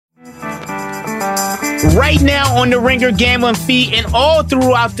Right now on the Ringer Gambling Feed and all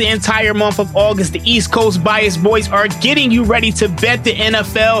throughout the entire month of August, the East Coast Bias Boys are getting you ready to bet the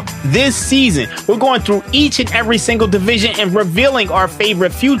NFL this season. We're going through each and every single division and revealing our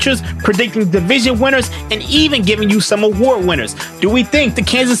favorite futures, predicting division winners, and even giving you some award winners. Do we think the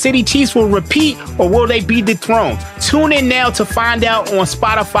Kansas City Chiefs will repeat or will they be dethroned? Tune in now to find out on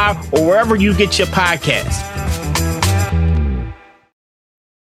Spotify or wherever you get your podcasts.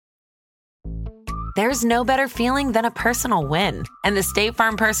 There's no better feeling than a personal win, and the State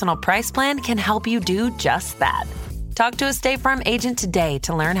Farm Personal Price Plan can help you do just that. Talk to a State Farm agent today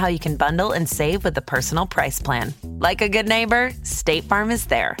to learn how you can bundle and save with the Personal Price Plan. Like a good neighbor, State Farm is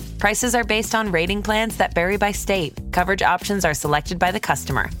there. Prices are based on rating plans that vary by state. Coverage options are selected by the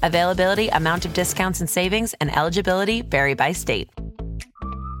customer. Availability, amount of discounts and savings, and eligibility vary by state.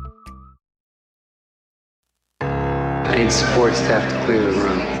 I need support staff to clear the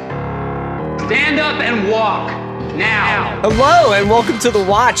room. Stand up and walk, now. Hello and welcome to The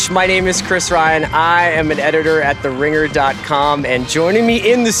Watch. My name is Chris Ryan. I am an editor at TheRinger.com, and joining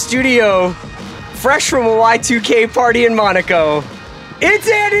me in the studio, fresh from a Y2K party in Monaco, it's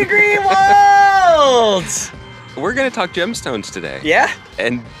Andy Greenwald! We're going to talk Gemstones today. Yeah?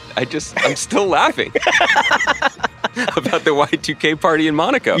 And I'm still laughing about the Y2K party in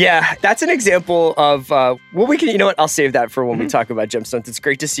Monaco. Yeah, that's an example of, you know what, I'll save that for when we talk about Gemstones. It's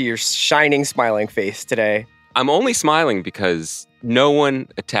great to see your shining, smiling face today. I'm only smiling because no one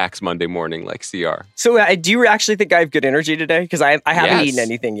attacks Monday morning like CR. So do you actually think I have good energy today? Because I haven't eaten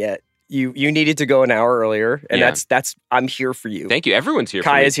anything yet. You needed to go an hour earlier, and that's I'm here for you. Thank you. Everyone's here for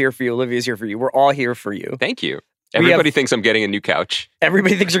you. Kaya's here for you. Olivia's here for you. We're all here for you. Thank you. Everybody thinks I'm getting a new couch.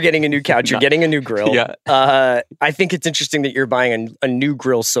 Everybody thinks you're getting a new couch. You're getting a new grill. Yeah. I think it's interesting that you're buying a new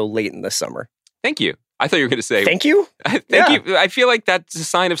grill so late in the summer. Thank you. I thought you were going to say thank you. Thank you. I feel like that's a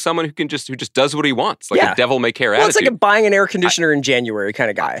sign of someone who just does what he wants, like a devil may care attitude. Well, it's like buying an air conditioner in January kind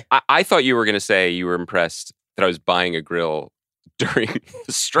of guy. I thought you were going to say you were impressed that I was buying a grill during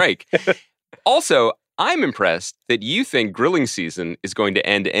the strike. Also, I'm impressed that you think grilling season is going to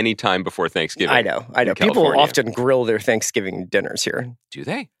end any time before Thanksgiving. I know. People often grill their Thanksgiving dinners here. Do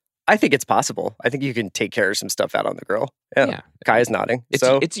they? I think it's possible. I think you can take care of some stuff out on the grill. Yeah. Kaya's nodding.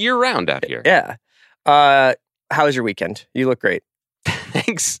 It's year-round out here. Yeah. How was your weekend? You look great.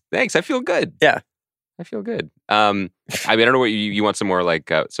 Thanks. I feel good. Yeah. I feel good. I mean, I don't know what you want some more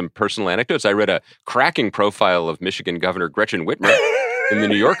some personal anecdotes. I read a cracking profile of Michigan Governor Gretchen Whitmer in the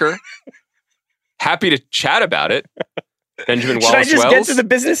New Yorker. Happy to chat about it. Benjamin Wallace Wells. Should I just get to the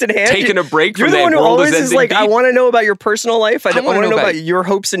business at hand? Taking a break You're from the that one who world always is like, beat. I want to know about your personal life. I want to know about your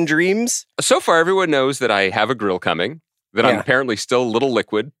hopes and dreams. So far, everyone knows that I have a grill coming, that I'm apparently still a little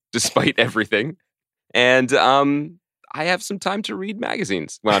liquid, despite everything. And I have some time to read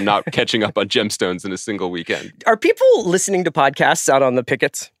magazines when I'm not catching up on Gemstones in a single weekend. Are people listening to podcasts out on the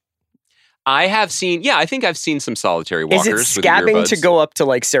pickets? I have seen, I think I've seen some solitary walkers. Is it scabbing to go up to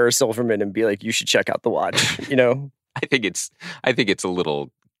like Sarah Silverman and be like, you should check out The Watch, you know? I think it's a little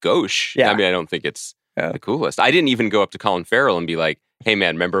gauche. Yeah. I mean, I don't think it's the coolest. I didn't even go up to Colin Farrell and be like, hey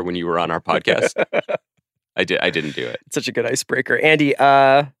man, remember when you were on our podcast? I didn't do it. It's such a good icebreaker. Andy,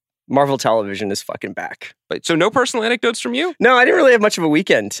 Marvel Television is fucking back. So no personal anecdotes from you? No, I didn't really have much of a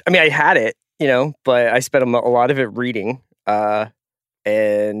weekend. I mean, I had it, but I spent a lot of it reading.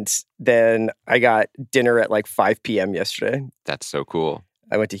 And then I got dinner at like 5 p.m. yesterday. That's so cool.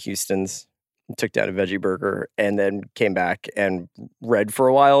 I went to Houston's, took down a veggie burger, and then came back and read for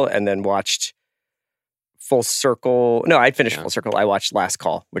a while, and then watched Full Circle. No, I finished Full Circle. I watched Last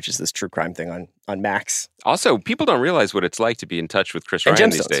Call, which is this true crime thing on Max. Also, people don't realize what it's like to be in touch with Chris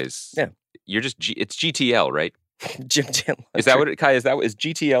Ryan these days. Yeah. You're just, it's GTL, right? Gym Tan Laundry. Is that what Kai, is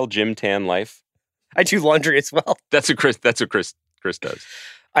GTL Gym Tan Life? I do laundry as well. That's what Chris does.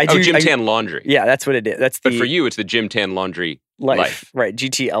 Gym Tan Laundry. Yeah, that's what it is. But for you, it's the Gym Tan Laundry life. Right,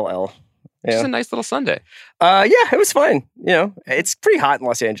 GTLL. Yeah. It's a nice little Sunday. Yeah, it was fine. It's pretty hot in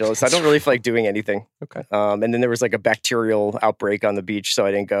Los Angeles. I don't really feel like doing anything. Okay. And then there was like a bacterial outbreak on the beach, so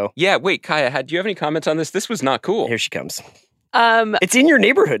I didn't go. Yeah, wait, Kaya, do you have any comments on this? This was not cool. Here she comes. It's in your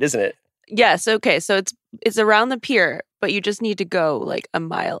neighborhood, isn't it? Yes. Okay. So it's around the pier, but you just need to go like a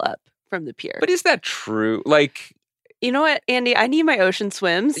mile up from the pier. But is that true? Like, you know what, Andy? I need my ocean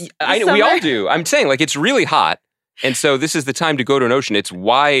swims. We all do. I'm saying, like, it's really hot. And so this is the time to go to an ocean. It's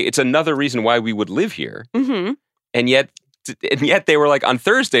another reason why we would live here. Mm-hmm. And yet they were like, on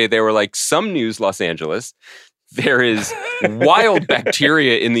Thursday, they were like, some news, Los Angeles, there is wild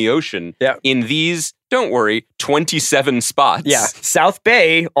bacteria in the ocean in these, don't worry, 27 spots. Yeah. South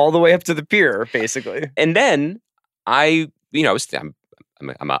Bay all the way up to the pier, basically. And then I'm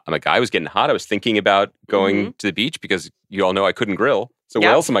I'm a guy who was getting hot. I was thinking about going to the beach because you all know I couldn't grill. So what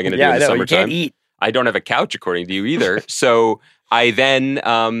else am I going to do in the summertime? You can't eat. I don't have a couch, according to you either. So I then,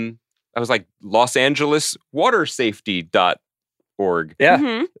 I was like, LosAngelesWaterSafety.org.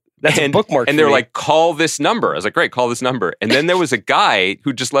 Yeah. That's a bookmark. And they were like, call this number. I was like, great, call this number. And then there was a guy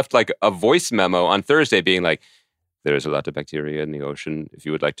who just left like a voice memo on Thursday being like, there's a lot of bacteria in the ocean. If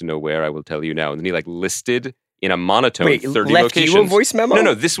you would like to know where, I will tell you now. And then he like listed in a monotone 30 left locations. You a voice memo?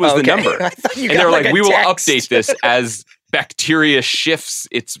 No, this was the number. I thought you and got they were like like, a we will text. update this as bacteria shifts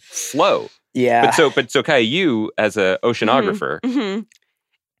its flow. Yeah. But so Kai, you as an oceanographer,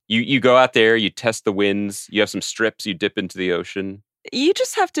 you go out there, you test the winds, you have some strips, you dip into the ocean. You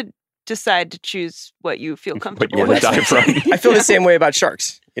just have to decide to choose what you feel comfortable you with. die from. I feel the same way about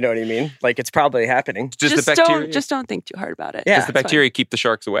sharks. You know what I mean? Like it's probably happening. Does the bacteria, don't think too hard about it. Yeah. Does the bacteria keep the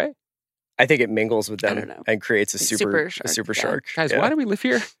sharks away? I think it mingles with I them don't know. and creates a super shark. Guys, Yeah. why do we live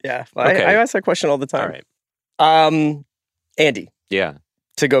here? Yeah. Well, Okay. I ask that question all the time. All right. Andy, Yeah.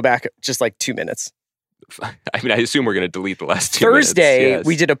 to go back just like 2 minutes. I mean, I assume we're going to delete the last 2 Thursday, minutes. Yes.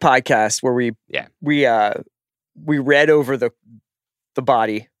 we did a podcast where we read over the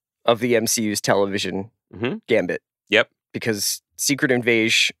body of the MCU's television gambit. Yep. Because Secret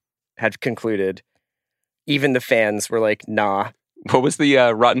Invasion had concluded. Even the fans were like, nah. What was the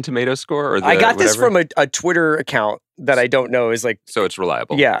Rotten Tomatoes score? Or the I got this whatever? from a Twitter account that I don't know is like... So it's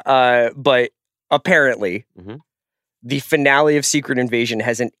reliable. Yeah. But apparently, Mhm. the finale of Secret Invasion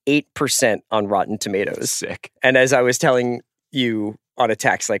has an 8% on Rotten Tomatoes. Sick. And as I was telling you on a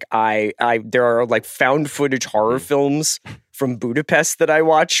text, like there are like found footage horror films from Budapest that I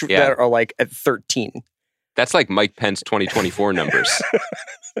watch that are like at 13. That's like Mike Pence 2024 numbers.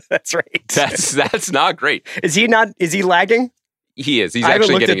 That's right. That's not great. Is he lagging? He is. He's I haven't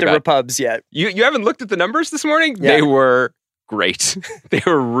actually looked getting at the back. Repubs yet. You haven't looked at the numbers this morning? Yeah. They were great. They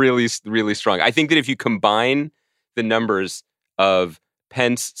were really, really strong. I think that if you combine the numbers of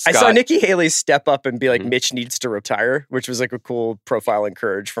Pence, Scott... I saw Nikki Haley step up and be like, Mitch needs to retire, which was like a cool profile and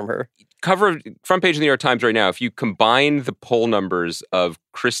courage from her. Front page of the New York Times right now, if you combine the poll numbers of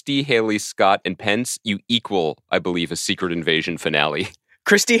Christie, Haley, Scott, and Pence, you equal, I believe, a Secret Invasion finale.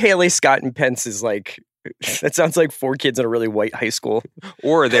 Christie, Haley, Scott, and Pence is like... That sounds like 4 kids in a really white high school.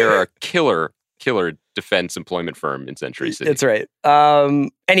 Or they're a killer defense employment firm in Century City. That's right.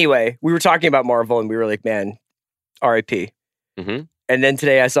 Anyway, we were talking about Marvel and we were like, man, R.I.P. Mm-hmm. And then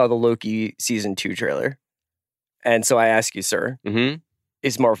today I saw the Loki season 2 trailer. And so I ask you, sir,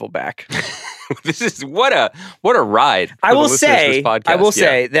 is Marvel back? This is what a ride. For I will the listeners of say, this podcast.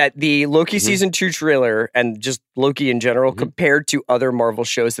 say that the Loki season 2 trailer and just Loki in general, compared to other Marvel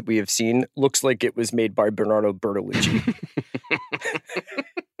shows that we have seen, looks like it was made by Bernardo Bertolucci.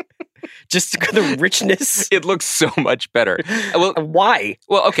 Just the richness. It looks so much better. Well, why?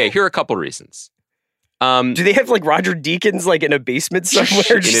 Well, okay. Here are a couple reasons. Do they have like Roger Deakins like in a basement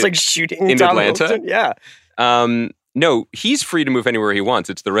somewhere, just like shooting in Tom Atlanta? Wilson? Yeah. No, he's free to move anywhere he wants.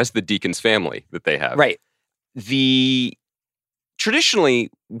 It's the rest of the Deakins family that they have. Right.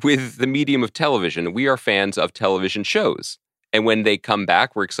 Traditionally, with the medium of television, we are fans of television shows. And when they come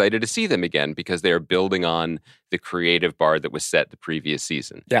back, we're excited to see them again because they are building on the creative bar that was set the previous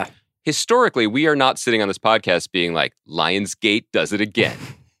season. Yeah. Historically, we are not sitting on this podcast being like, Lionsgate does it again.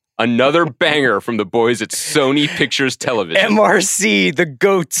 Another banger from the boys at Sony Pictures Television. MRC, the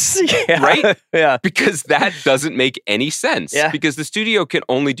goats. Yeah. Right? Yeah. Because that doesn't make any sense. Yeah. Because the studio can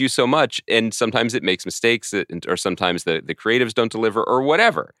only do so much, and sometimes it makes mistakes, or sometimes the creatives don't deliver, or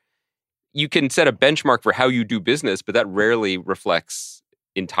whatever. You can set a benchmark for how you do business, but that rarely reflects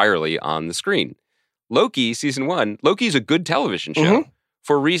entirely on the screen. Loki, season 1, Loki's a good television show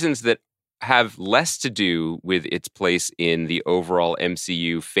for reasons that have less to do with its place in the overall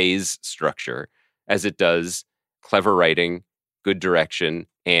MCU phase structure as it does clever writing, good direction,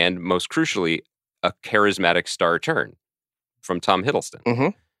 and most crucially, a charismatic star turn from Tom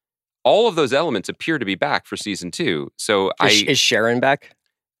Hiddleston. All of those elements appear to be back for season 2. So is Sharon back?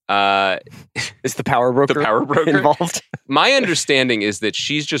 Is the power broker involved? My understanding is that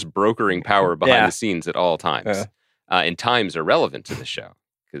she's just brokering power behind the scenes at all times. And times are relevant to the show.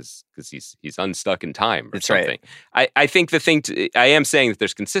 Because he's unstuck in time or something. Right. I think I am saying that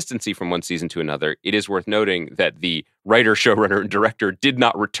there's consistency from one season to another. It is worth noting that the writer, showrunner, and director did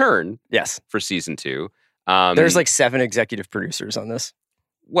not return for season 2. There's like 7 executive producers on this.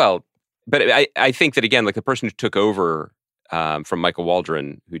 Well, but I think that, again, like the person who took over from Michael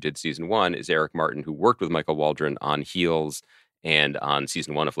Waldron, who did season 1, is Eric Martin, who worked with Michael Waldron on Heels and on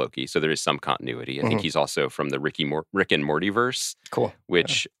season 1 of Loki. So there is some continuity. I think he's also from the Rick and Morty verse. Cool.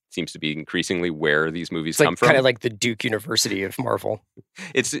 Which seems to be increasingly where these movies It's come like from. kind of like the Duke University of Marvel.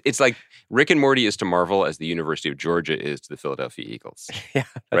 It's like Rick and Morty is to Marvel as the University of Georgia is to the Philadelphia Eagles. Yeah,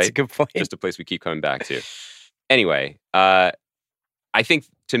 that's a Right? good point. Just a place we keep coming back to. Anyway, I think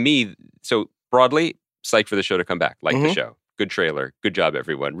to me, so broadly, psyched for the show to come back. Like the show. Good trailer. Good job,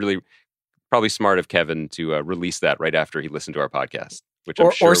 everyone. Really, probably smart of Kevin to release that right after he listened to our podcast, which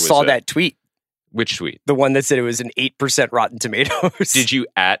I'm sure or was saw that tweet. Which tweet? The one that said it was an 8% Rotten Tomatoes. Did you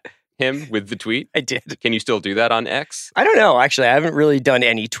at him with the tweet? I did. Can you still do that on X? I don't know. Actually, I haven't really done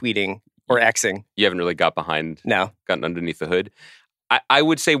any tweeting or Xing. You haven't really gotten underneath the hood. I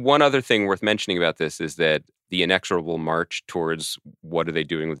would say one other thing worth mentioning about this is that the inexorable march towards what are they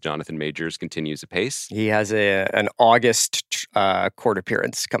doing with Jonathan Majors continues apace. He has an August court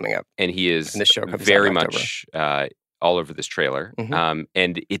appearance coming up. And he is and the show comes very out in October. much all over this trailer.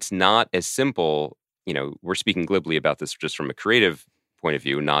 And it's not as simple, we're speaking glibly about this just from a creative point of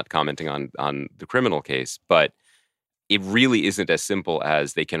view, not commenting on the criminal case, but it really isn't as simple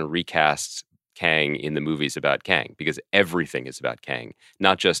as they can recast Kang in the movies about Kang, because everything is about Kang,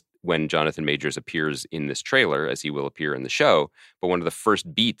 not just when Jonathan Majors appears in this trailer, as he will appear in the show, but one of the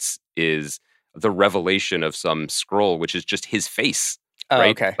first beats is the revelation of some scroll, which is just his face,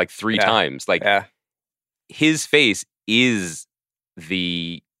 right? Okay. Like 3 times. Like his face is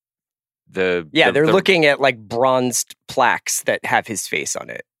the they're looking at like bronzed plaques that have his face on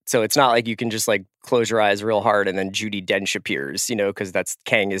it. So it's not like you can just like close your eyes real hard and then Judi Dench appears, because that's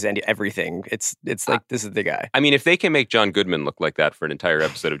Kang is everything. It's like this is the guy. I mean, if they can make John Goodman look like that for an entire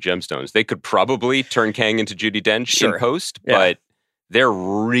episode of Gemstones, they could probably turn Kang into Judi Dench in post, but they're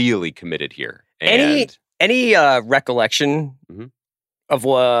really committed here. And Any recollection of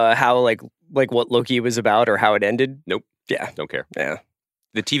how like what Loki was about or how it ended? Nope. Yeah. Don't care. Yeah.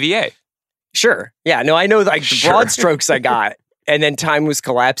 The TVA. Sure. Yeah. No, I know like the broad strokes I got. And then time was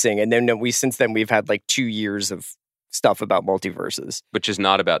collapsing. And then since then we've had like 2 years of stuff about multiverses. Which is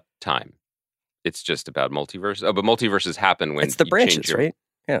not about time. It's just about multiverses. Oh, but multiverses happen when it's the branches, right?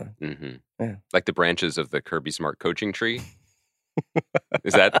 Yeah. Yeah. Like the branches of the Kirby Smart coaching tree.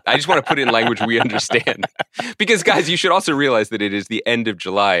 Is that? I just want to put it in language we understand. Because, guys, you should also realize that it is the end of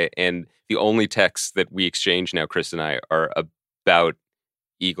July, and the only texts that we exchange now, Chris and I, are about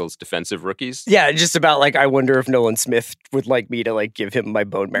Eagles defensive rookies. Yeah, just about like, I wonder if Nolan Smith would like me to like give him my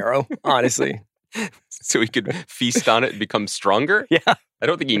bone marrow, honestly. So he could feast on it and become stronger? Yeah. I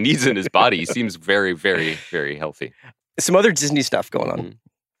don't think he needs it in his body. He seems very, very, very healthy. Some other Disney stuff going on.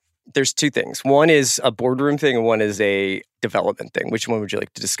 There's 2 things. One is a boardroom thing and one is a development thing. Which one would you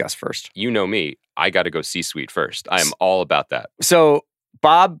like to discuss first? You know me. I got to go C-suite first. I am all about that. So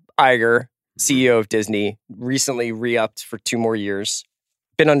Bob Iger, CEO of Disney, recently re-upped for 2 more years.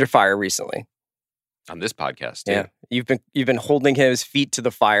 Been under fire recently. On this podcast, yeah. You've been holding his feet to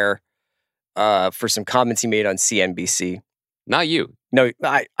the fire for some comments he made on CNBC. Not you. No, You're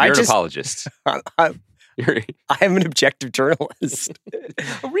an apologist. I'm an objective journalist.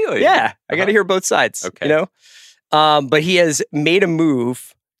 Oh, really? Yeah, I got to hear both sides. Okay. But he has made a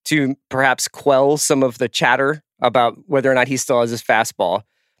move to perhaps quell some of the chatter about whether or not he still has his fastball.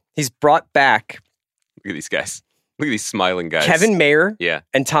 He's brought back. Look at these guys. Look at these smiling guys. Kevin Mayer Yeah.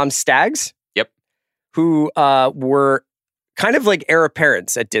 and Tom Staggs. Yep. Who were kind of like heir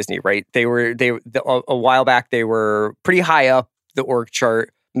apparents at Disney, right? A while back, they were pretty high up the org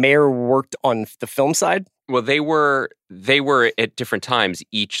chart. Mayer worked on the film side. Well, they were at different times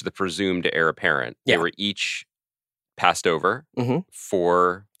each the presumed heir apparent. They were each passed over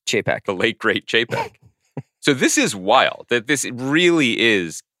for Chapek, the late great Chapek. So this is wild. That this really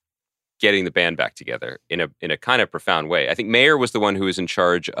is getting the band back together in a kind of profound way. I think Mayer was the one who was in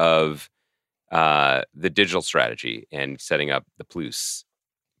charge of the digital strategy and setting up the Plus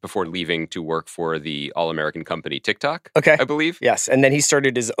before leaving to work for the all-American company TikTok. Okay, I believe. Yes, and then he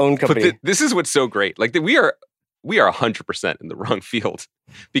started his own company. But this is what's so great. Like we are 100% in the wrong field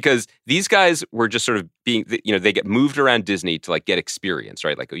because these guys were just sort of being, they get moved around Disney to like get experience,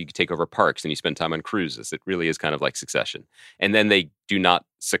 right? Like you can take over parks and you spend time on cruises. It really is kind of like Succession. And then they do not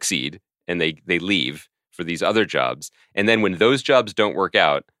succeed and they leave for these other jobs. And then when those jobs don't work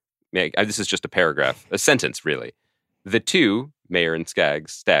out, this is just a sentence really. The 2, Mayer and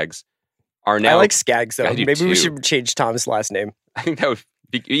Staggs, are now... I like Skaggs though. Maybe too. We should change Tom's last name. I think that would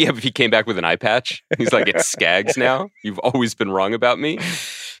be... Yeah, if he came back with an eye patch. He's like, it's Skaggs now. You've always been wrong about me.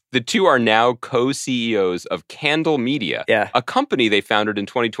 The 2 are now co-CEOs of Candle Media, a company they founded in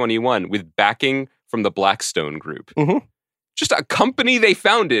 2021 with backing from the Blackstone Group. Just a company they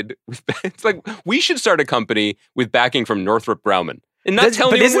founded. It's like, we should start a company with backing from Northrop Grumman. And not tell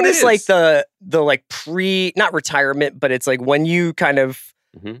me what it is. But isn't this like the like not retirement, but it's like when you kind of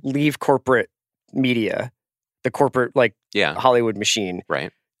leave corporate media, the corporate Hollywood machine.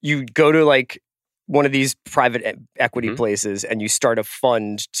 Right. You go to like one of these private equity places and you start a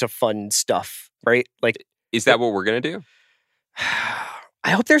fund to fund stuff, right? Like, is that what we're going to do?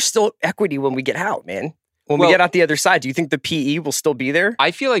 I hope there's still equity when we get out, man. When we get out the other side, do you think the PE will still be there?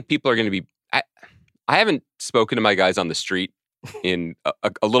 I feel like people are going to be. I haven't spoken to my guys on the street in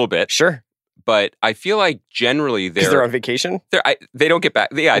a little bit. Sure. But I feel like generally they're on vacation. They don't get back.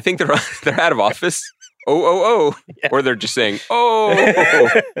 Yeah, I think they're out of office. Yeah. Or they're just saying,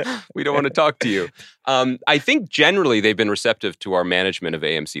 we don't want to talk to you. I think generally they've been receptive to our management of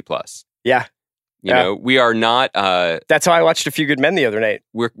AMC Plus. Yeah. You know, we are not. That's how I watched A Few Good Men the other night.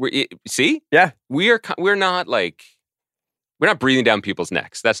 See? Yeah. We're not like. We're not breathing down people's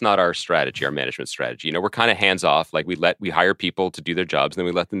necks. That's not our strategy, our management strategy. You know, we're kind of hands off. Like we hire people to do their jobs, and then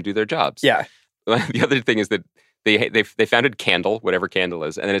we let them do their jobs. Yeah. The other thing is that they founded Candle, whatever Candle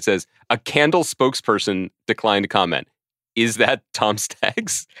is, and then it says a Candle spokesperson declined to comment. Is that Tom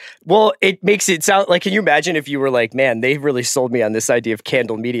Staggs? Well, it makes it sound like, can you imagine if you were like, man, they really sold me on this idea of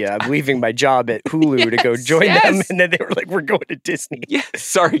Candle Media. I'm leaving my job at Hulu to go join them. And then they were like, we're going to Disney. Yeah.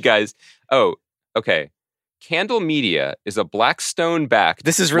 Sorry, guys. Oh, okay. Candle Media is a Blackstone-backed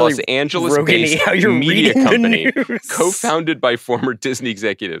Los Angeles-based media company co-founded by former Disney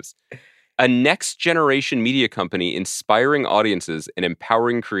executives. A next-generation media company inspiring audiences and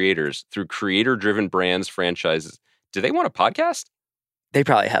empowering creators through creator-driven brands, franchises. Do they want a podcast? They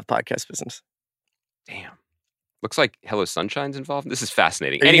probably have podcast business. Damn. Looks like Hello Sunshine's involved. This is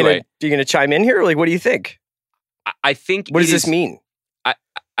fascinating. Are you going to chime in here? Like, what do you think? I think. What does this mean?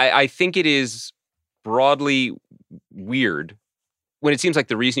 I think it is broadly weird when it seems like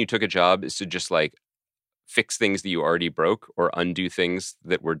the reason you took a job is to just like fix things that you already broke or undo things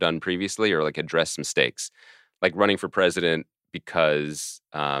that were done previously or like address mistakes. Like running for president because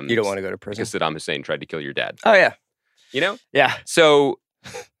you don't want to go to prison. Because Saddam Hussein tried to kill your dad. Oh yeah. You know? Yeah. So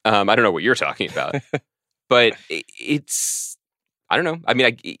I don't know what you're talking about, but it's I don't know. I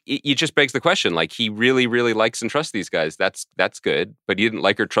mean, it just begs the question. Like, he really, really likes and trusts these guys. That's good. But he didn't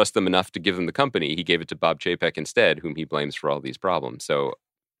like or trust them enough to give them the company. He gave it to Bob Chapek instead, whom he blames for all these problems. So,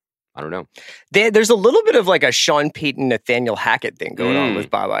 I don't know. There's a little bit of like a Sean Payton, Nathaniel Hackett thing going on with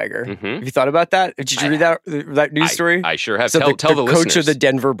Bob Iger. Mm-hmm. Have you thought about that? Did you read that news story? I sure have. So tell the listeners. Coach of the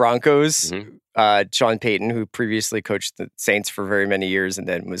Denver Broncos, Sean Payton, who previously coached the Saints for very many years and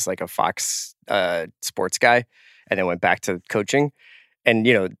then was like a Fox sports guy and then went back to coaching. And,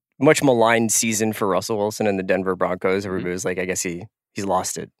 you know, much maligned season for Russell Wilson and the Denver Broncos. Everybody was like, I guess he's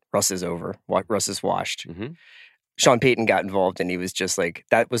lost it. Russ is over. Russ is washed. Mm-hmm. Sean Payton got involved and he was just like,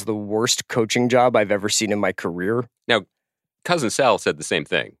 that was the worst coaching job I've ever seen in my career. Now, Cousin Sal said the same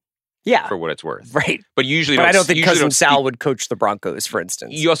thing. Yeah. For what it's worth. Right. But I don't think Cousin Sal would coach the Broncos, for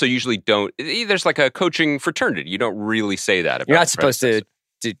instance. You also usually don't. There's like a coaching fraternity. You don't really say that about You're not supposed to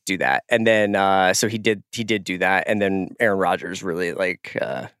do that. And then, so he did do that. And then Aaron Rodgers really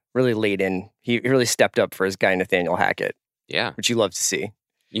really laid in. He really stepped up for his guy, Nathaniel Hackett. Yeah. Which you love to see.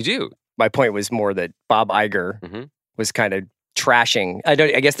 You do. My point was more that Bob Iger was kind of trashing. I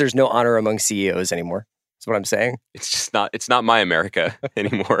guess there's no honor among CEOs anymore. That's what I'm saying. It's not my America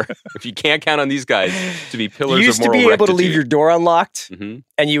anymore. If you can't count on these guys to be pillars of moral rectitude. You used to be able to leave your door unlocked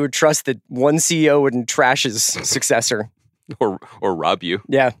and you would trust that one CEO wouldn't trash his successor. Or rob you.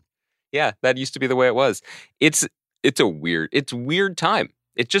 Yeah. Yeah, that used to be the way it was. It's a weird time.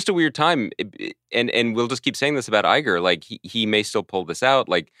 It's just a weird time. And we'll just keep saying this about Iger. Like, he may still pull this out.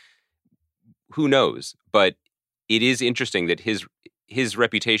 Like, who knows? But it is interesting that his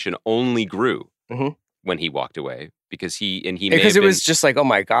reputation only grew when he walked away because it was just like, oh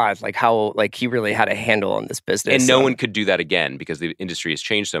my God, like how, like he really had a handle on this business. And no one could do that again because the industry has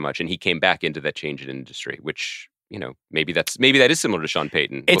changed so much. And he came back into that change in industry, which, you know, maybe that is similar to Sean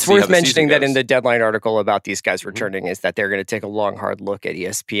Payton. It's worth mentioning that in the Deadline article about these guys returning is that they're going to take a long, hard look at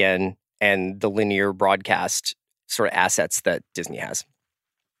ESPN and the linear broadcast sort of assets that Disney has.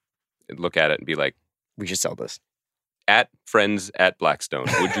 Look at it and be like, we should sell this. At friends at Blackstone,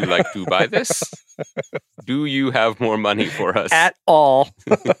 would you like to buy this? Do you have more money for us? At all.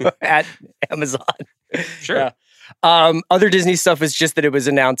 At Amazon. Sure. Yeah. Other Disney stuff is just that it was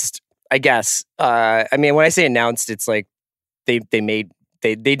announced, I guess. I mean, when I say announced, it's like they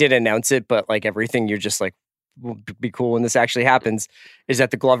did announce it, but like everything you're just like, will be cool when this actually happens, is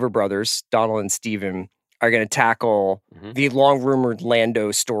that the Glover brothers, Donald and Steven, are going to tackle the long-rumored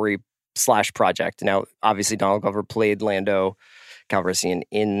Lando story / project. Now, obviously, Donald Glover played Lando Calrissian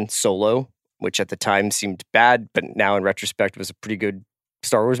in Solo, which at the time seemed bad, but now in retrospect was a pretty good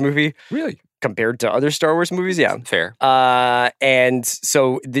Star Wars movie. Really? compared to other Star Wars movies. Yeah. Fair. And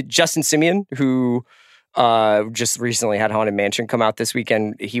so the Justin Simeon, who just recently had Haunted Mansion come out this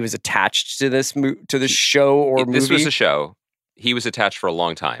weekend, he was attached to this show or movie. This was a show. He was attached for a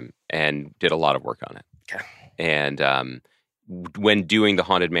long time and did a lot of work on it. Okay. And when doing the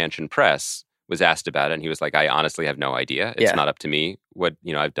Haunted Mansion press, was asked about it, and he was like, I honestly have no idea. It's not up to me. What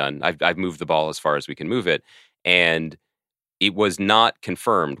I've done, I've moved the ball as far as we can move it. And it was not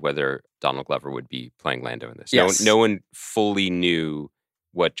confirmed whether Donald Glover would be playing Lando in this. Yes. No one fully knew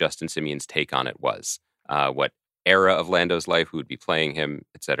what Justin Simeon's take on it was. What era of Lando's life, who would be playing him,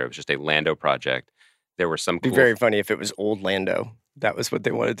 etc. It was just a Lando project. There were some It'd be very funny if it was old Lando. That was what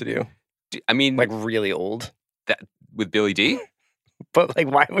they wanted to do. I mean, like really old. That with Billy D? But like,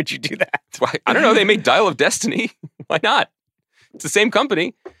 why would you do that? Why? I don't know. They made Dial of Destiny. Why not? It's the same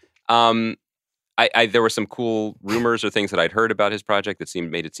company. There were some cool rumors or things that I'd heard about his project that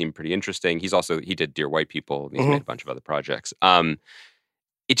made it seem pretty interesting. He did Dear White People. And he's made a bunch of other projects. It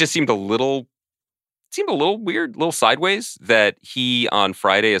just seemed a little weird, a little sideways that he on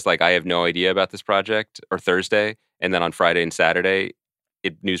Friday is like, I have no idea about this project, or Thursday, and then on Friday and Saturday,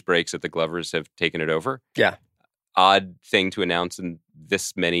 news breaks that the Glovers have taken it over. Yeah. Odd thing to announce in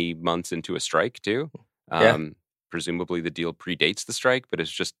this many months into a strike too. Presumably the deal predates the strike, but it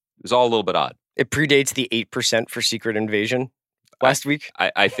was all a little bit odd. It predates the 8% for Secret Invasion last week.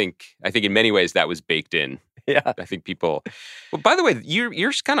 I think in many ways that was baked in. Yeah. I think people. Well, by the way,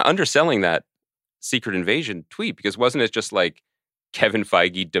 you're kind of underselling that Secret Invasion tweet, because wasn't it just like Kevin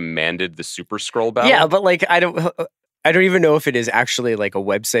Feige demanded the Super Scroll battle? Yeah, but like I don't even know if it is actually like a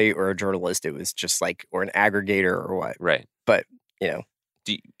website or a journalist. It was just like, or an aggregator or what. Right. But,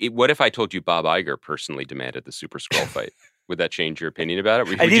 what if I told you Bob Iger personally demanded the Super Scroll fight? Would that change your opinion about it?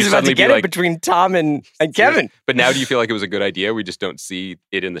 I think he's about to get it between Tom and Kevin. But now do you feel like it was a good idea? We just don't see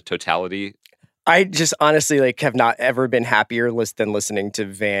it in the totality? I just honestly have not ever been happier than listening to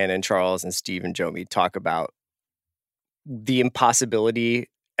Van and Charles and Steve and Jomi talk about the impossibility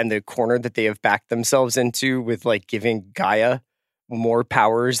and the corner that they have backed themselves into with like giving Gaia more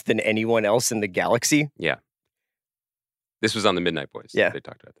powers than anyone else in the galaxy. Yeah. This was on the Midnight Boys. Yeah. They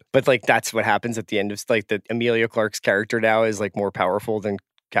talked about this. But like, that's what happens at the end of like the Emilia Clarke's character now is like more powerful than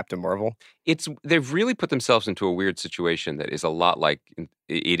Captain Marvel. They've really put themselves into a weird situation that is a lot like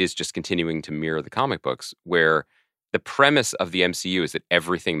it is just continuing to mirror the comic books, where the premise of the MCU is that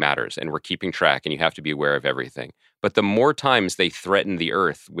everything matters and we're keeping track and you have to be aware of everything. But the more times they threaten the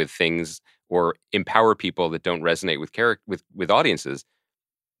Earth with things or empower people that don't resonate with audiences,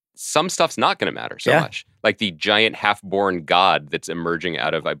 some stuff's not going to matter so much. Like the giant half-born god that's emerging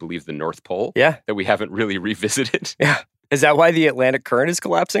out of, I believe, the North Pole. Yeah. That we haven't really revisited. Yeah. Is that why the Atlantic current is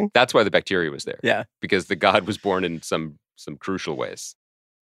collapsing? That's why the bacteria was there. Yeah. Because the god was born in some crucial ways.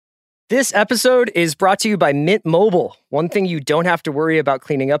 This episode is brought to you by Mint Mobile. One thing you don't have to worry about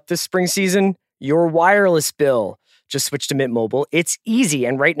cleaning up this spring season, your wireless bill. Just switch to Mint Mobile. It's easy.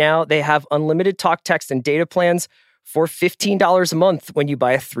 And right now they have unlimited talk, text, and data plans for $15 a month when you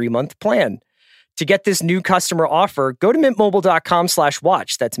buy a 3-month plan. To get this new customer offer, go to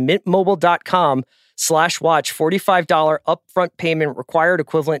mintmobile.com/watch. That's mintmobile.com/watch. $45 upfront payment required,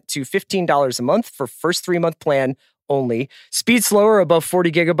 equivalent to $15 a month for first 3-month plan only. Speed slower above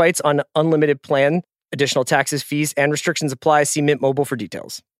 40 gigabytes on unlimited plan. Additional taxes, fees, and restrictions apply. See Mint Mobile for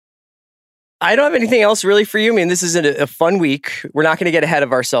details. I don't have anything else really for you. I mean, this is a fun week. We're not going to get ahead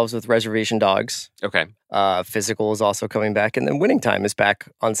of ourselves with Reservation Dogs. Okay. Physical is also coming back, and then Winning Time is back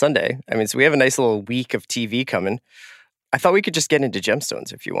on Sunday. I mean, so we have a nice little week of TV coming. I thought we could just get into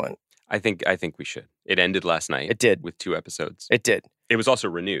Gemstones if you want. I think we should. It ended last night. It did. With 2 episodes. It did. It was also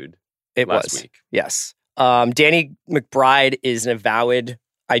renewed last week. Yes. Danny McBride is an avowed,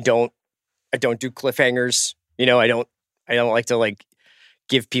 I don't do cliffhangers. I don't like to like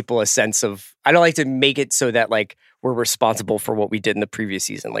give people a sense of, I don't like to make it so that like we're responsible for what we did in the previous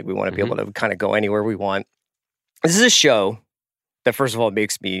season. Like we want to be able to kind of go anywhere we want. This is a show that, first of all,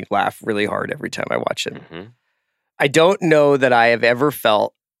 makes me laugh really hard every time I watch it. Mm-hmm. I don't know that I have ever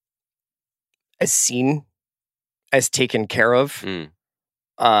felt as seen, as taken care of,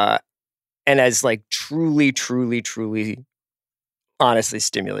 and as like truly, truly, truly, honestly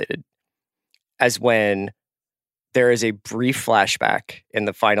stimulated as when there is a brief flashback in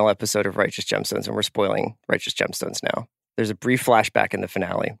the final episode of Righteous Gemstones, and we're spoiling Righteous Gemstones now. There's a brief flashback in the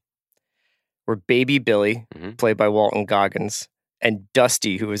finale where baby Billy, played by Walton Goggins, and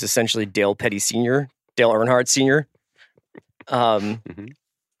Dusty, who is essentially Dale Earnhardt Sr.,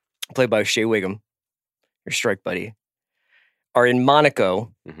 played by Shea Wiggum, your strike buddy, are in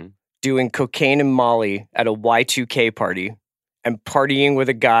Monaco doing cocaine and Molly at a Y2K party and partying with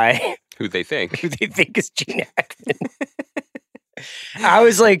a guy who they think. Who they think is Gene Hackman. I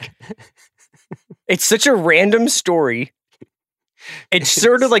was like, it's such a random story. It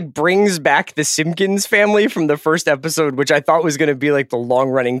sort of like brings back the Simpkins family from the first episode, which I thought was going to be like the long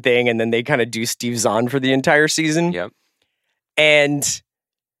running thing. And then they kind of do Steve Zahn for the entire season. Yep. And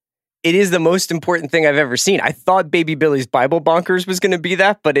it is the most important thing I've ever seen. I thought Baby Billy's Bible Bonkers was going to be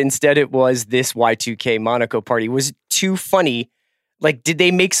that, but instead it was this Y2K Monaco party. It was too funny. Like, did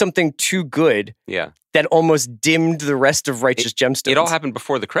they make something too good? Yeah. That almost dimmed the rest of Righteous Gemstones? It all happened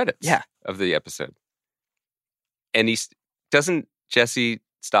before the credits Yeah. of the episode. And doesn't Jesse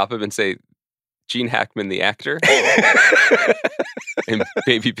stop him and say, Gene Hackman, the actor? And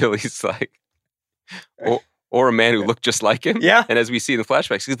Baby Billy's like, or a man who looked just like him. Yeah. And as we see in the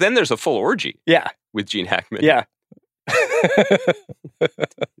flashbacks, because then there's a full orgy. Yeah. With Gene Hackman. Yeah.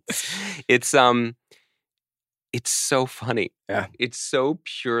 It's so funny. Yeah. It's so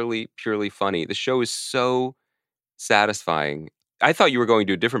purely funny. The show is so satisfying. I thought you were going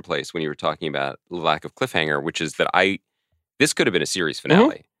to a different place when you were talking about lack of cliffhanger, which is that this could have been a series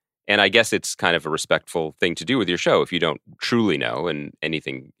finale. Mm-hmm. And I guess it's kind of a respectful thing to do with your show if you don't truly know, and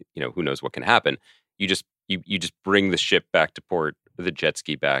anything, who knows what can happen. You just bring the ship back to port, the jet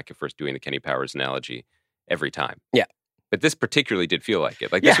ski back, if we're doing the Kenny Powers analogy, every time. Yeah. But this particularly did feel like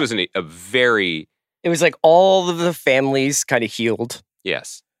it. Like this was a very... It was like all of the families kind of healed.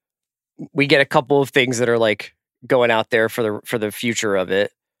 Yes. We get a couple of things that are like going out there for the future of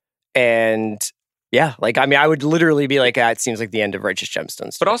it. And yeah, like, I mean, I would literally be like, it seems like the end of Righteous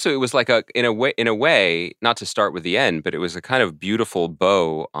Gemstones. But also it was like in a way, not to start with the end, but it was a kind of beautiful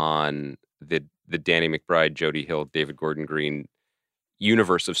bow on the Danny McBride, Jody Hill, David Gordon Green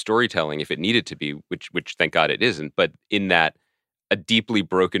universe of storytelling, if it needed to be, which thank God it isn't, but in that a deeply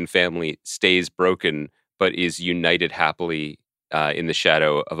broken family stays broken, but is united happily in the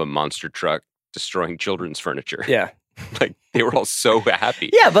shadow of a monster truck destroying children's furniture. Yeah. Like they were all so happy.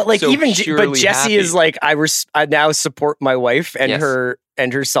 Yeah, but like so but Jesse happy. is like, I now support my wife and her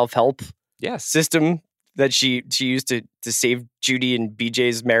self-help system that she used to save Judy and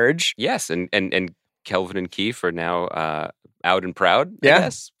BJ's marriage. Yes, and Kelvin and Keith are now out and proud. Yeah.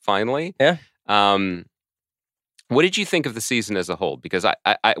 Yes, finally. Yeah. What did you think of the season as a whole? Because I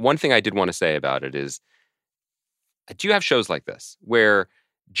one thing I did want to say about it is, do you have shows like this where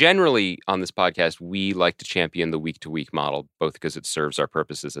generally on this podcast we like to champion the week-to-week model, both because it serves our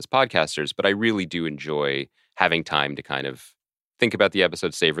purposes as podcasters, but I really do enjoy having time to kind of think about the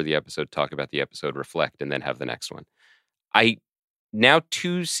episode, savor the episode, talk about the episode, reflect, and then have the next one. Now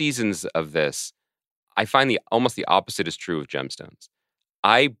 2 seasons of this, I find almost the opposite is true of Gemstones.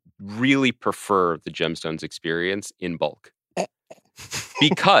 I really prefer the Gemstones experience in bulk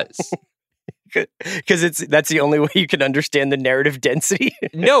because that's the only way you can understand the narrative density.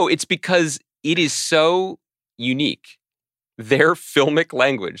 No, it's because it is so unique. Their filmic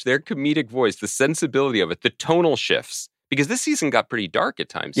language, their comedic voice, the sensibility of it, the tonal shifts. Because this season got pretty dark at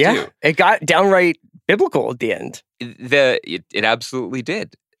times too. It got downright biblical at the end. It absolutely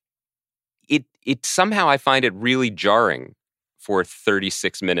did. It somehow I find it really jarring for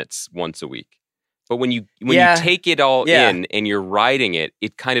 36 minutes once a week. But when you take it all in and you're riding it,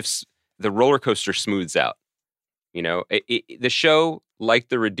 it kind of the roller coaster smooths out. The show, like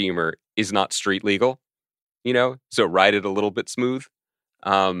The Redeemer, is not street legal. So ride it a little bit smooth.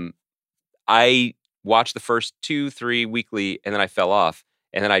 I watched the first 2-3 weekly, and then I fell off,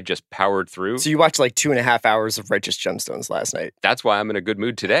 and then I just powered through. So you watched like 2.5 hours of Righteous Gemstones last night. That's why I'm in a good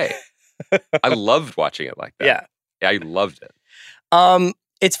mood today. I loved watching it like that. Yeah, I loved it.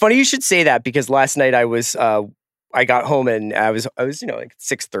 It's funny you should say that because last night I was I got home and I was like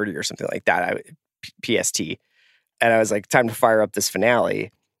 6:30 or something like that, PST, and I was like, time to fire up this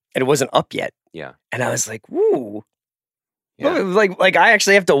finale, and it wasn't up yet. Yeah, and I was like, woo. Yeah. Like I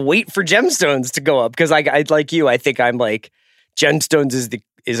actually have to wait for Gemstones to go up because I like you. I think I'm like Gemstones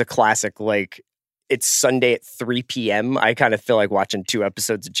is a classic. Like it's Sunday at 3 p.m. I kind of feel like watching 2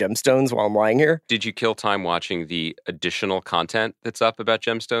 episodes of Gemstones while I'm lying here. Did you kill time watching the additional content that's up about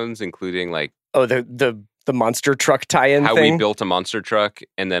Gemstones, including like the monster truck tie-in how thing? We built a monster truck,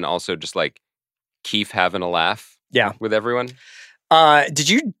 and then also just like Keith having a laugh with everyone? Did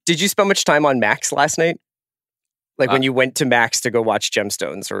you spend much time on Max last night? Like when you went to Max to go watch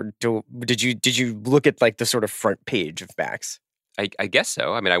Gemstones, or did you look at like the sort of front page of Max? I guess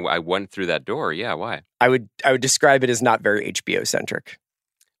so. I mean, I went through that door. Yeah, why? I would describe it as not very HBO centric.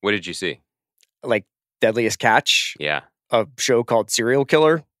 What did you see? Like Deadliest Catch. Yeah, a show called Serial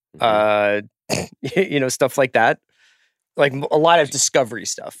Killer. Mm-hmm. Stuff like that. Like a lot of discovery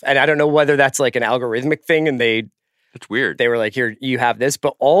stuff, and I don't know whether that's like an algorithmic thing, and they It's weird. They were like, here, you have this.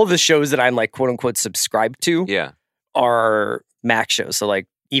 But all the shows that I'm like, quote unquote, subscribed to are Max shows. So like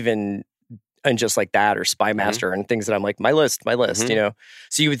even, and just like that or Spy Master and things that I'm like, my list, you know?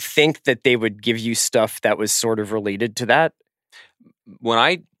 So you would think that they would give you stuff that was sort of related to that. When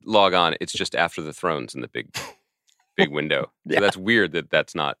I log on, it's just After the Thrones in the big window. So that's weird that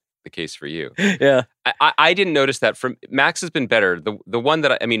that's not the case for you. Yeah. I didn't notice that. From Max has been better. The one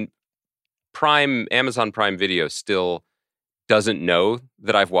that I mean, Amazon Prime Video still doesn't know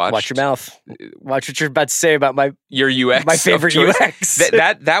that I've watched. Watch your mouth. Watch what you're about to say about your UX. My favorite UX.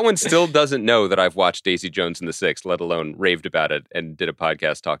 that one still doesn't know that I've watched Daisy Jones and the Six, let alone raved about it and did a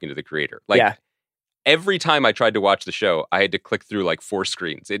podcast talking to the creator. Like every time I tried to watch the show, I had to click through like 4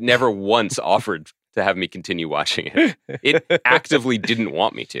 screens. It never once offered to have me continue watching it. It actively didn't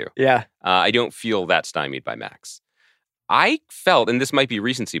want me to. Yeah. I don't feel that stymied by Max. I felt, and this might be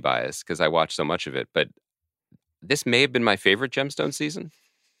recency bias because I watched so much of it, but this may have been my favorite Gemstone season.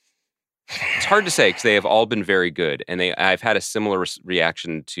 It's hard to say because they have all been very good, and I've had a similar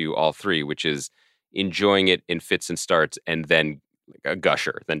reaction to all 3, which is enjoying it in fits and starts, and then a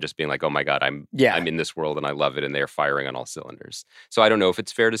gusher, than just being like, "Oh my god, I'm in this world and I love it," and they're firing on all cylinders. So I don't know if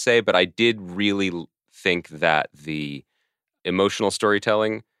it's fair to say, but I did really think that the emotional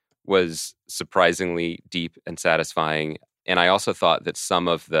storytelling was surprisingly deep and satisfying. And I also thought that some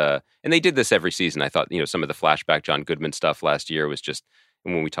of and they did this every season. I thought, some of the flashback John Goodman stuff last year was just,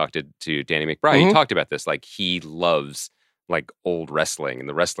 and when we talked to Danny McBride, he talked about this, like he loves like old wrestling and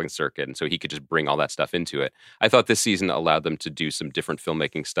the wrestling circuit. And so he could just bring all that stuff into it. I thought this season allowed them to do some different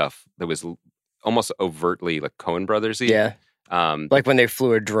filmmaking stuff that was almost overtly like Coen Brothers-y. Yeah. Like when they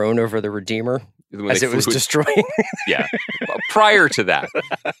flew a drone over the Redeemer as it was destroying. Yeah. Well, prior to that.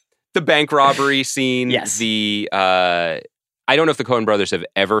 The bank robbery scene, yes. I don't know if the Coen brothers have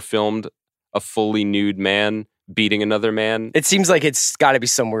ever filmed a fully nude man beating another man. It seems like it's got to be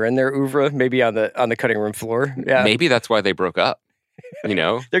somewhere in their oeuvre, maybe on the cutting room floor. Yeah, maybe that's why they broke up.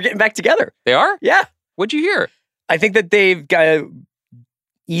 They're getting back together. They are? Yeah. What'd you hear? I think that they've got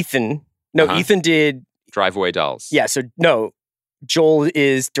Ethan. No, Ethan did Drive-Away Dolls. Yeah. So no. Joel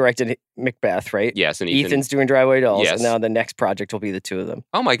is directed Macbeth, right? Yes, and Ethan's doing Drive-Away Dolls, yes. And now the next project will be the 2 of them.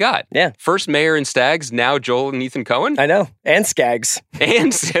 Oh my god! Yeah, first Mayor and Stags, now Joel and Ethan Coen. I know, and Skaggs,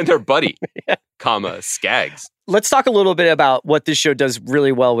 and their buddy, Skaggs. Let's talk a little bit about what this show does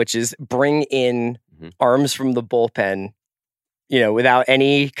really well, which is bring in arms from the bullpen. Without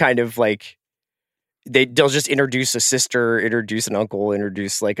any kind of like, they'll just introduce a sister, introduce an uncle,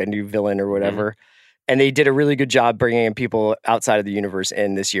 introduce like a new villain or whatever. And they did a really good job bringing in people outside of the universe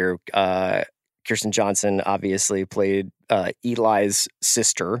in this year. Kirsten Johnson obviously played Eli's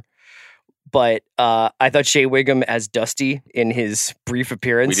sister. But I thought Shea Wiggum as Dusty in his brief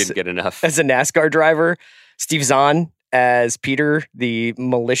appearance. We didn't get enough. As a NASCAR driver. Steve Zahn as Peter, the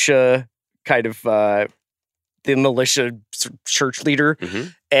militia kind of... the militia church leader.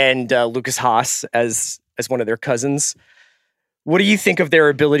 And Lucas Haas as one of their cousins. What do you think of their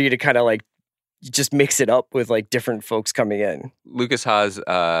ability to kind of like just mix it up with like different folks coming in? Lucas Haas,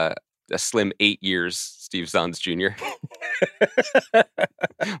 a slim 8 years, Steve Zahn's junior,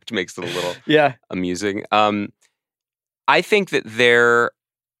 which makes it a little amusing. I think that there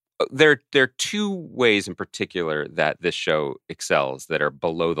are 2 ways in particular that this show excels that are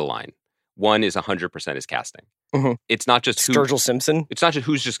below the line. One is 100% is casting. It's not just Sturgill Simpson. It's not just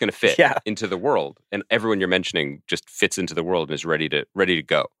who's just going to fit into the world, and everyone you're mentioning just fits into the world and is ready to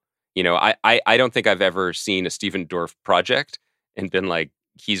go. I don't think I've ever seen a Stephen Dorff project and been like,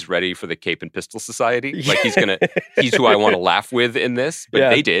 he's ready for the Cape and Pistol Society. Like he's who I want to laugh with in this. But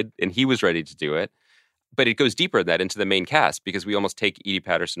they did, and he was ready to do it. But it goes deeper than that into the main cast because we almost take Edie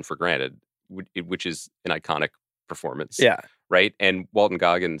Patterson for granted, which is an iconic performance. Yeah. Right? And Walton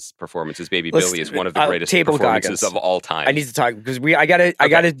Goggins' performance as Baby Billy is one of the greatest performances of all time. I need to talk because I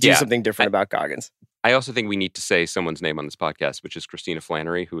gotta do something different about Goggins. I also think we need to say someone's name on this podcast, which is Christina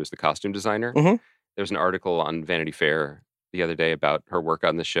Flannery, who is the costume designer. There was an article on Vanity Fair the other day about her work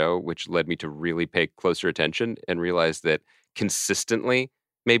on the show, which led me to really pay closer attention and realize that consistently,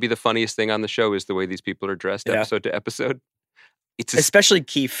 maybe the funniest thing on the show is the way these people are dressed episode to episode. It's especially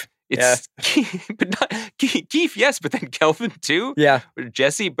Keith. But not Keith, yes, but then Kelvin too. Yeah, or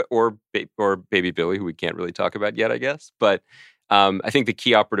Jesse, or Baby Billy, who we can't really talk about yet, I guess. But I think the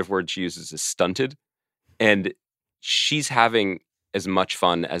key operative word she uses is stunted, and she's having as much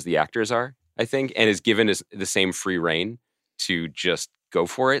fun as the actors are, I think, and is given the same free reign to just go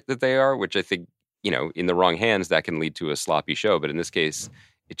for it that they are, which I think, in the wrong hands, that can lead to a sloppy show. But in this case,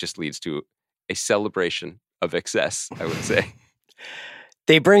 it just leads to a celebration of excess, I would say.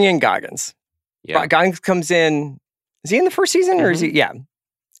 They bring in Goggins. Yeah. Goggins comes in Is he in the first season or is he? Yeah.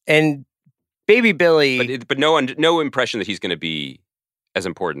 And Baby Billy. But no impression that he's going to be as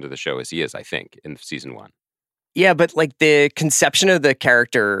important to the show as he is, I think, in season 1. Yeah, but like the conception of the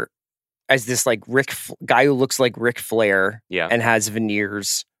character as this like guy who looks like Ric Flair and has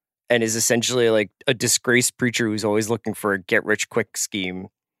veneers and is essentially like a disgraced preacher who's always looking for a get-rich-quick scheme.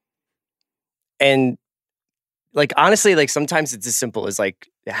 And like, honestly, like sometimes it's as simple as like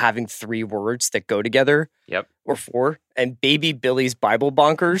having 3 words that go together. Yep. Or 4. And Baby Billy's Bible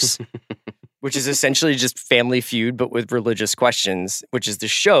Bonkers, which is essentially just Family Feud, but with religious questions, which is the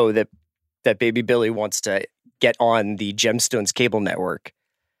show that Baby Billy wants to get on the Gemstones cable network,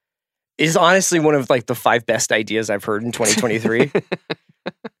 is honestly one of like the 5 best ideas I've heard in 2023.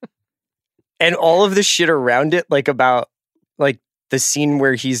 And all of the shit around it, like about like the scene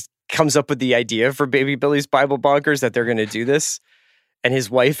where he's comes up with the idea for Baby Billy's Bible Bonkers that they're going to do this. And his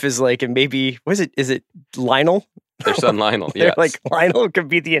wife is like, and maybe, is it Lionel? Their son Lionel, They're yes. like, Lionel could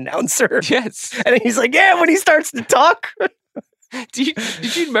be the announcer. Yes. And then he's like, yeah, when he starts to talk. Did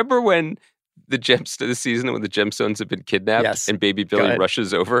you remember when the season when the Gemstones have been kidnapped and Baby Billy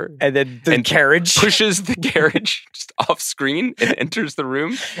rushes over? And then the carriage. Pushes the carriage just off screen and enters the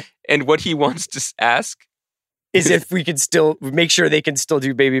room. And what he wants to ask is if we can still make sure they can still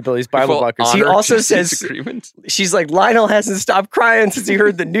do Baby Billy's Bible Bonkers. He also says, she's like, Lionel hasn't stopped crying since he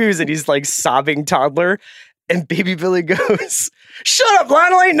heard the news, and he's like sobbing toddler. And Baby Billy goes, shut up,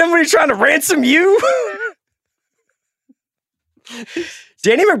 Lionel, ain't nobody trying to ransom you.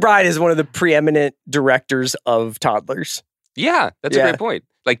 Danny McBride is one of the preeminent directors of toddlers. Yeah, that's a great point.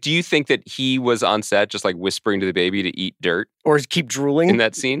 Like, do you think that he was on set just like whispering to the baby to eat dirt? Or keep drooling? In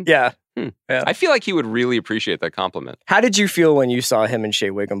that scene? Yeah. Yeah. I feel like he would really appreciate that compliment. How did you feel when you saw him and Shea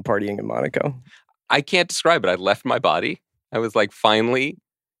Wiggum partying in Monaco? I can't describe it. I left my body. I was like, finally,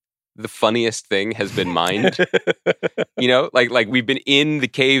 the funniest thing has been mined. You know, like we've been in the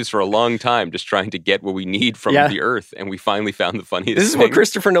caves for a long time just trying to get what we need from the earth, and we finally found the funniest thing. This is what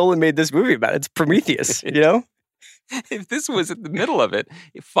Christopher Nolan made this movie about. It's Prometheus, you know? If this was at the middle of it,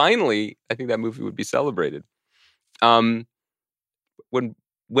 finally, I think that movie would be celebrated.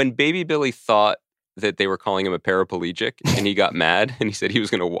 When Baby Billy thought that they were calling him a paraplegic and he got mad and he said he was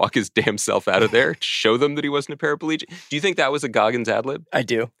going to walk his damn self out of there to show them that he wasn't a paraplegic. Do you think that was a Goggins ad lib? I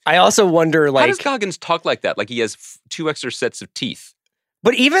do. I also wonder, like, how does Goggins talk like that? Like he has 2 extra sets of teeth.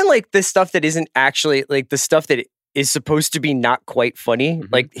 But even like the stuff that isn't actually like the stuff that is supposed to be not quite funny,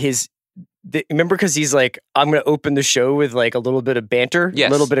 like remember, because he's like, I'm going to open the show with like a little bit of banter, a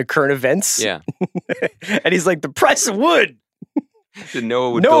little bit of current events. Yeah. And he's like, the price of wood.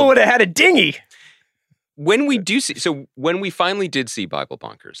 Noah would have had a dinghy. When we finally did see Bible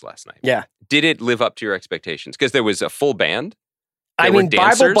Bonkers last night, did it live up to your expectations? Because there was a full band. I mean,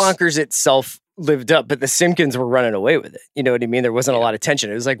 Bible Bonkers itself lived up, but the Simpkins were running away with it. You know what I mean? There wasn't a lot of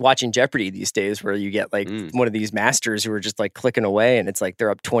tension. It was like watching Jeopardy these days, where you get like one of these masters who are just like clicking away, and it's like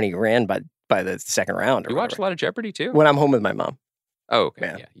they're up 20 grand by the second round. You watch a lot of Jeopardy too? When I'm home with my mom. Oh,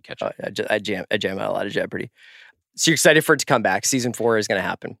 okay. Yeah, you catch up. I jam out a lot of Jeopardy. So you're excited for it to come back. Season 4 is going to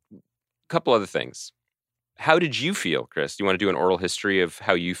happen. A couple other things. How did you feel, Chris? Do you want to do an oral history of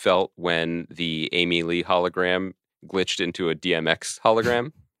how you felt when the Amy Lee hologram glitched into a DMX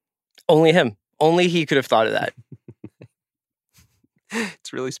hologram? Only him. Only he could have thought of that.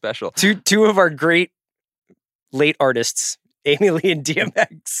 It's really special. Two of our great late artists, Amy Lee and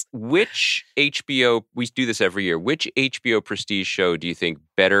DMX. Which HBO, we do this every year, which HBO prestige show do you think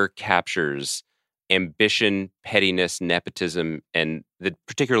better captures ambition, pettiness, nepotism, and the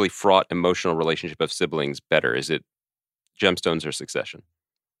particularly fraught emotional relationship of siblings better? Is it Gemstones or Succession?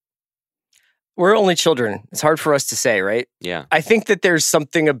 We're only children. It's hard for us to say, right? Yeah. I think that there's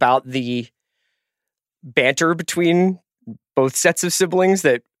something about the banter between both sets of siblings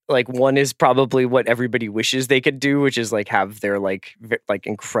that, like, one is probably what everybody wishes they could do, which is like have their like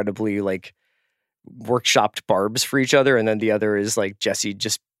incredibly like workshopped barbs for each other, and then the other is like Jesse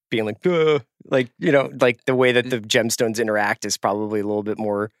just being like, duh. Like, you know, like the way that the Gemstones interact is probably a little bit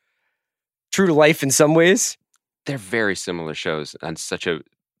more true to life in some ways. They're very similar shows on such a,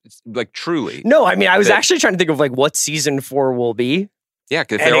 like, truly. No, I mean, I was actually trying to think of like what season 4 will be. Yeah,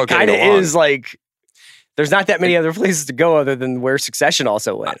 because it kind of is like, there's not that many other places to go other than where Succession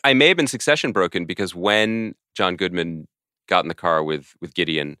also went. I may have been Succession broken because when John Goodman got in the car with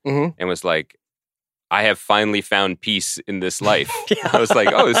Gideon and was like, I have finally found peace in this life. I was like,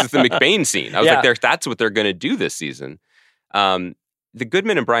 oh, this is the McBain scene. I was like, that's what they're going to do this season. The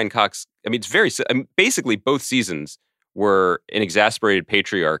Goodman and Brian Cox, I mean, it's basically both seasons were an exasperated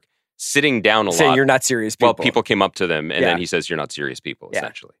patriarch sitting down a lot. Saying you're not serious people. Well, people came up to them and then he says, you're not serious people,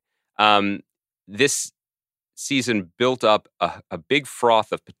 essentially. This season built up a big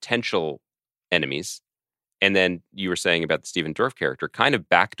froth of potential enemies. And then you were saying about the Stephen Dorff character kind of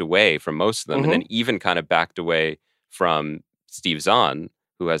backed away from most of them, and then even kind of backed away from Steve Zahn,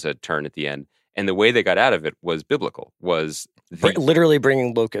 who has a turn at the end. And the way they got out of it was biblical, was literally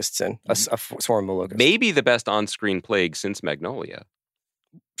bringing locusts in, a swarm of locusts. Maybe the best on-screen plague since Magnolia.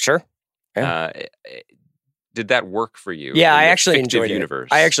 Sure. Yeah. Did that work for you? Yeah, I actually enjoyed it.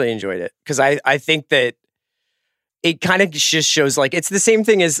 I actually enjoyed it because I think that it kind of just shows like it's the same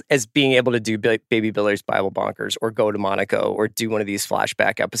thing as being able to do Baby Billy's Bible Bonkers or go to Monaco or do one of these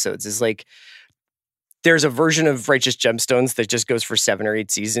flashback episodes. Is like there's a version of Righteous Gemstones that just goes for 7 or 8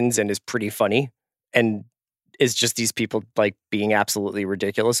 seasons and is pretty funny and is just these people like being absolutely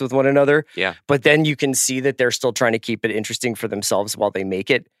ridiculous with one another. Yeah. But then you can see that they're still trying to keep it interesting for themselves while they make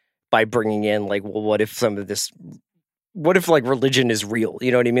it by bringing in like, well, what if like religion is real?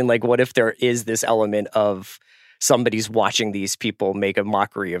 You know what I mean? Like, what if there is this element of somebody's watching these people make a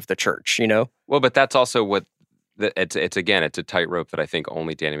mockery of the church, you know? Well, but that's also what it's a tightrope that I think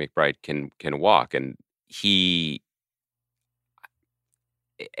only Danny McBride can walk. And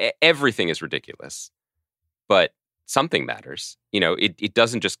everything is ridiculous, but something matters. You know, it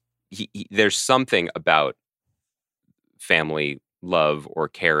doesn't just, there's something about family love or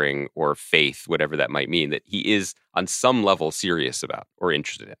caring or faith, whatever that might mean, that he is on some level serious about or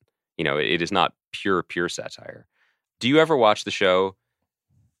interested in. You know, it is not pure satire. Do you ever watch the show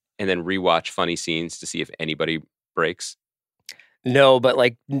and then rewatch funny scenes to see if anybody breaks? No, but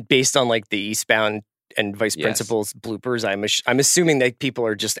like based on like the Eastbound and Vice Principal's bloopers, I'm assuming that people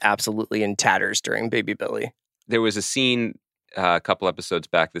are just absolutely in tatters during Baby Billy. There was a scene a couple episodes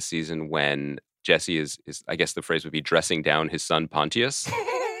back this season when Jesse is I guess the phrase would be dressing down his son Pontius.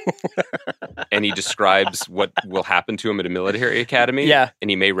 And he describes what will happen to him at a military academy. Yeah.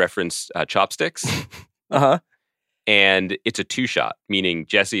 And he may reference chopsticks. Uh-huh. And it's a 2-shot, meaning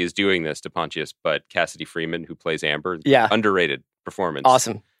Jesse is doing this to Pontius, but Cassidy Freeman, who plays Amber, underrated performance.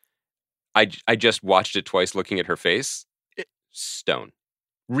 Awesome. I just watched it twice looking at her face. Stone.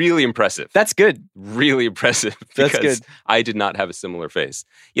 Really impressive. That's good. Really impressive. That's good. I did not have a similar face.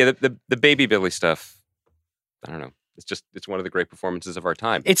 Yeah, the Baby Billy stuff, I don't know. It's one of the great performances of our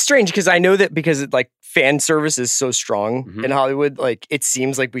time. It's strange because I know that because like fan service is so strong in Hollywood, like it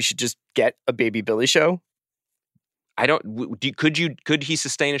seems like we should just get a Baby Billy show. Could he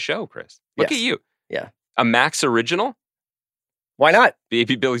sustain a show, Chris? Look at you. Yeah. A Max original? Why not?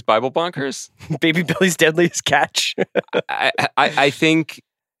 Baby Billy's Bible Bonkers? Baby Billy's Deadliest Catch. I think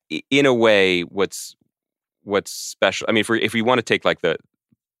in a way what's special, I mean, if we want to take like the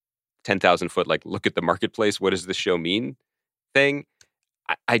 10,000 foot, like look at the marketplace, what does the show mean thing?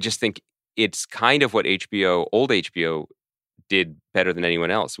 I just think it's kind of what old HBO did better than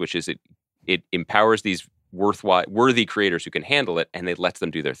anyone else, which is it empowers these worthy creators who can handle it, and it lets them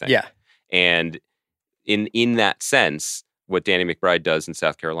do their thing. Yeah. And in that sense, what Danny McBride does in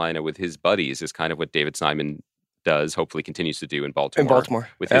South Carolina with his buddies is kind of what David Simon does, hopefully continues to do in Baltimore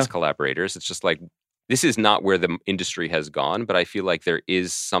with his collaborators. It's just like, this is not where the industry has gone, but I feel like there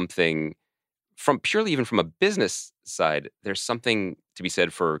is something even from a business side, there's something to be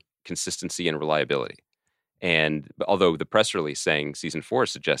said for consistency and reliability. And although the press release saying season 4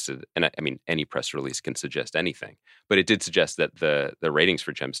 suggested, and I mean, any press release can suggest anything, but it did suggest that the ratings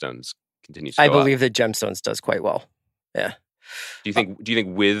for Gemstones continues to go I believe up. that Gemstones does quite well. Yeah. Do you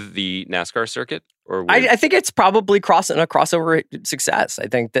think with the NASCAR circuit or I think it's probably a crossover success. I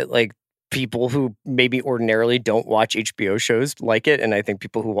think that like people who maybe ordinarily don't watch HBO shows like it, and I think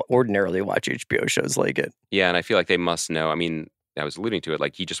people who ordinarily watch HBO shows like it. Yeah, and I feel like they must know. I mean, I was alluding to it.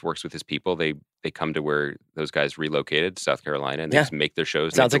 Like he just works with his people. They come to where those guys relocated, South Carolina, and they just make their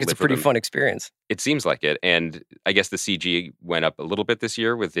shows. Sounds like it's a pretty fun experience. It seems like it, and I guess the CG went up a little bit this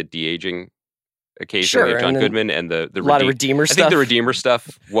year with the de-aging occasionally of John Goodman and the lot of Redeemer stuff. I think the Redeemer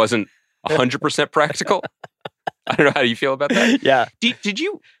stuff wasn't 100% practical. I don't know, how do you feel about that? Yeah.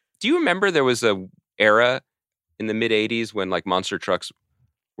 Do you remember there was a era in the mid '80s when like monster trucks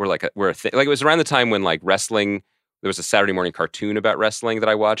were a thing? Like it was around the time when like wrestling. There was a Saturday morning cartoon about wrestling that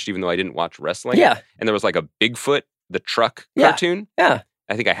I watched, even though I didn't watch wrestling. Yeah. And there was like a Bigfoot, the truck cartoon. Yeah.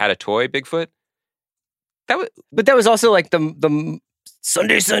 I think I had a toy Bigfoot. But that was also like the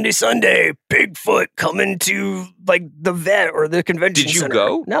Sunday, Bigfoot coming to like the vet or the convention center. Did you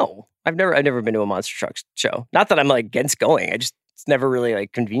go? No, I've never been to a monster truck show. Not that I'm like against going. It's never really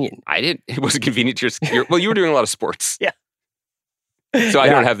like convenient. It wasn't convenient to your well, you were doing a lot of sports. Yeah. So I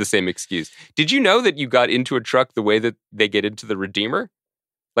don't have the same excuse. Did you know that you got into a truck the way that they get into the Redeemer?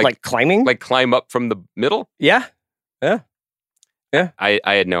 Like climbing? Like climb up from the middle? Yeah. Yeah. Yeah. I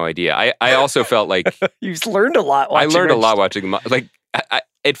had no idea. I also felt like You've learned a lot. I learned a lot watching them. Like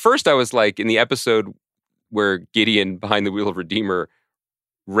at first I was like in the episode where Gideon behind the wheel of Redeemer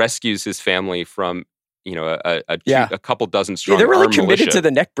rescues his family from, a couple dozen strong. They're really armed committed militia. to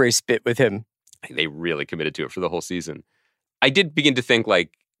the neck brace bit with him. They really committed to it for the whole season. I did begin to think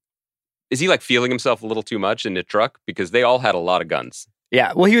like, is he like feeling himself a little too much in the truck? Because they all had a lot of guns.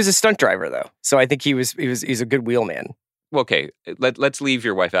 Yeah. Well, he was a stunt driver though. So I think he's a good wheelman. Well, okay, let's leave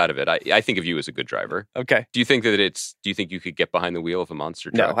your wife out of it. I think of you as a good driver. Okay. Do you think you could get behind the wheel of a monster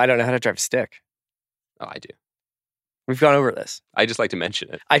truck? No, I don't know how to drive a stick. Oh, I do. We've gone over this. I just like to mention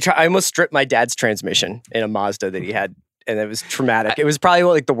it. I almost stripped my dad's transmission in a Mazda that he had, and it was traumatic. It was probably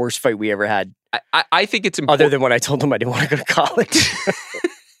like the worst fight we ever had. I think it's important. Other than when I told him I didn't want to go to college.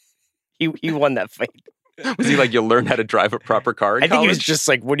 he won that fight. Was he like, you'll learn how to drive a proper car in I think college? he was just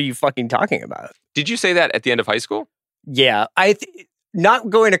like, what are you fucking talking about? Did you say that at the end of high school? Yeah. Not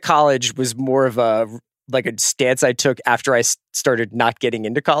going to college was more of a stance I took after I started not getting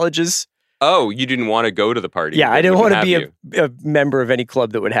into colleges. Oh, you didn't want to go to the party. Yeah, I didn't want to be a member of any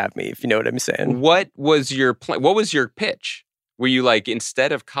club that would have me, if you know what I'm saying. What was your plan? What was your pitch? Were you like,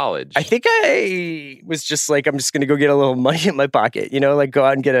 instead of college? I think I was just like, I'm just going to go get a little money in my pocket, like go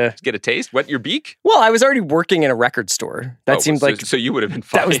out and get a taste? Wet your beak? Well, I was already working in a record store. That seemed like... So you would have been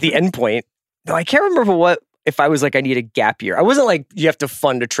fine. That was the end point. No, I can't remember if I was like, I need a gap year. I wasn't like, you have to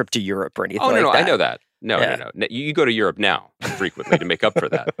fund a trip to Europe or anything no, that. I know that. No. You go to Europe now frequently to make up for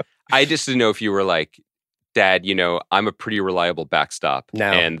that. I just didn't know if you were like, Dad, I'm a pretty reliable backstop. No.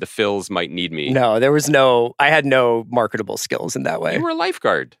 And the Phils might need me. No, I had no marketable skills in that way. You were a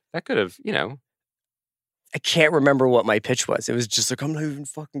lifeguard. That could have, I can't remember what my pitch was. It was just like, I'm not even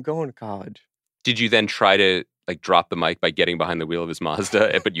fucking going to college. Did you then try to like drop the mic by getting behind the wheel of his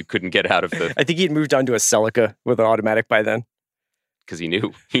Mazda, but you couldn't get out of the... I think he'd moved on to a Celica with an automatic by then. Because he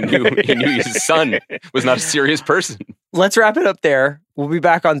knew his son was not a serious person. Let's wrap it up there. We'll be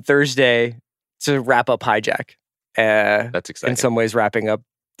back on Thursday to wrap up Hijack. That's exciting. In some ways, wrapping up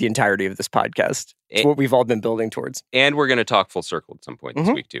the entirety of this podcast. It's what we've all been building towards. And we're going to talk full circle at some point this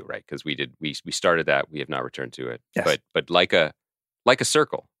week too, right? Because we started that. We have not returned to it. Yes. But like a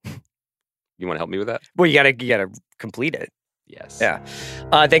circle. You want to help me with that? Well, you gotta complete it. Yes. Yeah.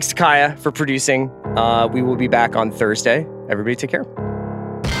 Thanks to Kaya for producing. We will be back on Thursday. Everybody take care.